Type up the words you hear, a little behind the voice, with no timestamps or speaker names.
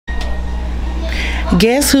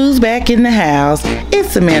Guess who's back in the house?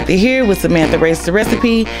 It's Samantha here with Samantha Race the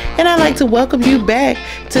Recipe, and I'd like to welcome you back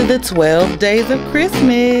to the 12 days of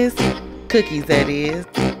Christmas. Cookies, that is.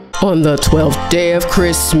 On the 12th day of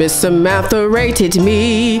Christmas, Samantha rated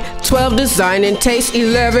me 12 design and taste,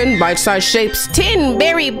 11 bite-sized shapes, 10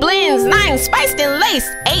 berry blends, 9 spiced and laced,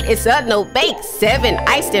 8 is no bake, 7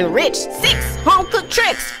 iced and rich, 6 home-cooked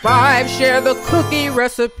tricks, 5 share the cookie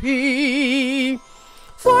recipe,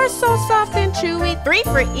 4 so soft and chewy, 3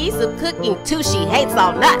 for ease of cooking, 2 she hates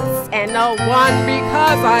all nuts, and a 1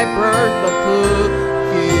 because I burned the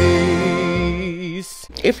cookies.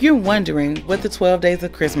 If you're wondering what the 12 days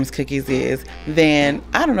of Christmas cookies is, then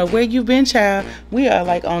I don't know where you've been, child. We are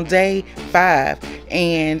like on day 5,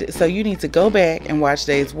 and so you need to go back and watch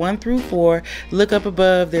days 1 through 4. Look up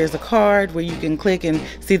above, there's a card where you can click and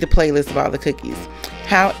see the playlist of all the cookies.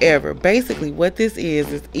 However, basically what this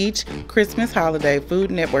is each Christmas holiday,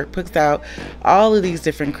 Food Network puts out all of these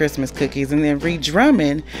different Christmas cookies, and then Ree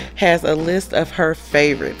Drummond has a list of her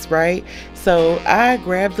favorites, right? So I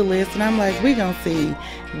grabbed the list and I'm like, we're gonna see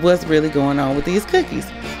what's really going on with these cookies.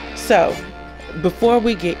 So before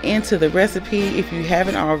we get into the recipe, if you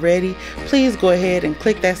haven't already, please go ahead and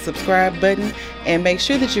click that subscribe button and make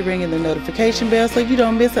sure that you're ringing the notification bell so you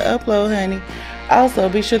don't miss an upload, honey. Also,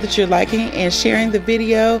 be sure that you're liking and sharing the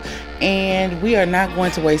video, and we are not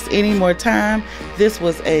going to waste any more time. This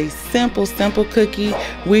was a simple cookie.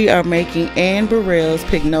 We are making Anne Burrell's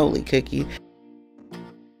Pignoli cookie.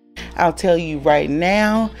 I'll tell you right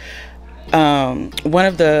now, one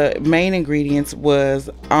of the main ingredients was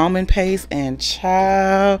almond paste, and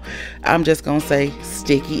child, I'm just gonna say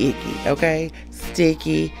sticky icky, okay?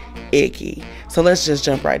 Sticky icky. So let's just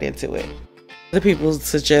jump right into it. The people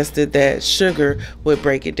suggested that sugar would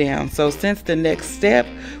break it down. So since the next step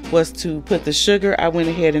was to put the sugar, I went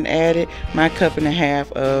ahead and added my 1.5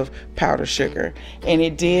 cups of powdered sugar. And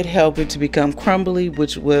it did help it to become crumbly,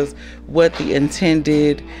 which was what the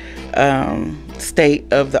intended state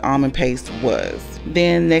of the almond paste was.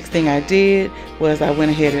 Then next thing I did was I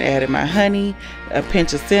went ahead and added my honey, a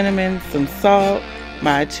pinch of cinnamon, some salt,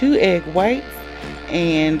 my 2 egg whites,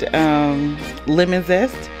 and lemon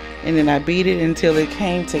zest. And then I beat it until it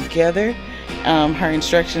came together. Her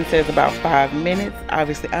instruction says about 5 minutes.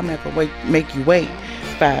 Obviously, I'm not gonna make you wait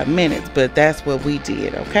 5 minutes, but that's what we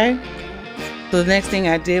did, okay? So the next thing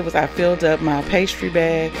I did was I filled up my pastry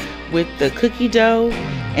bag with the cookie dough,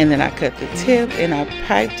 and then I cut the tip and I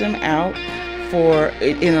piped them out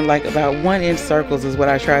in like about 1-inch circles is what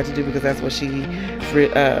I tried to do, because that's what she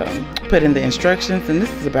put in the instructions, and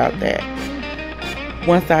this is about that.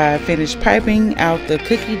 Once I finished piping out the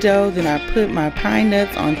cookie dough, then I put my pine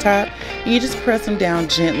nuts on top, and you just press them down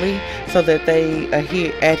gently so that they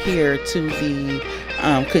adhere to the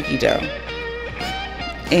cookie dough.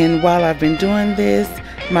 And while I've been doing this,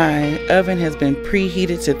 my oven has been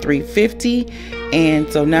preheated to 350,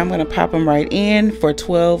 and so now I'm going to pop them right in for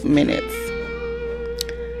 12 minutes.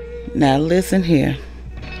 Now listen here.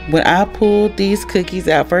 When I pulled these cookies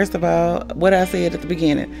out, first of all, what I said at the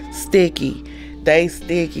beginning, sticky. They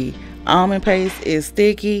sticky. Almond paste is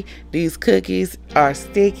sticky. These cookies are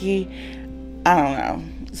sticky. I don't know.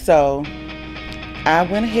 So I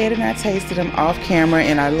went ahead and I tasted them off camera,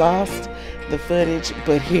 and I lost the footage,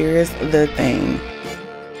 but here's the thing.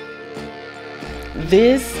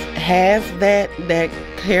 This has that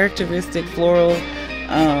characteristic floral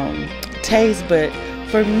taste, but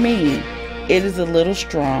for me, it is a little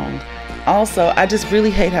strong. Also, I just really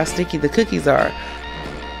hate how sticky the cookies are.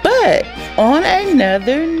 But on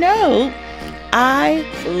another note, I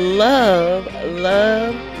love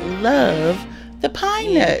the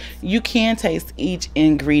pine nut. You can taste each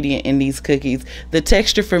ingredient in these cookies. The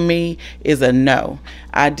texture for me is a no.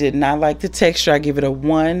 I did not like the texture. I give it a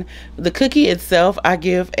 1. The cookie itself, I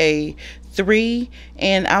give a 3,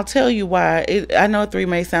 and I'll tell you why. I know 3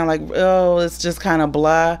 may sound like, oh, it's just kind of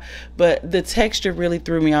blah, but the texture really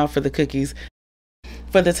threw me off for the cookies.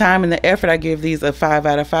 For the time and the effort, I give these a 5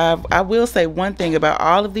 out of 5. I will say one thing about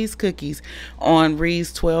all of these cookies on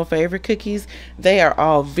Ree's 12 favorite cookies. They are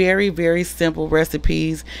all very simple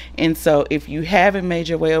recipes. And so if you haven't made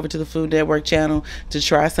your way over to the Food Network channel to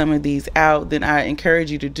try some of these out, then I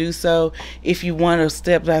encourage you to do so. If you want to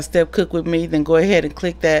step-by-step cook with me, then go ahead and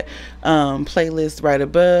click that playlist right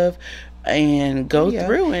above and go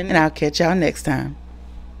through it. And I'll catch y'all next time.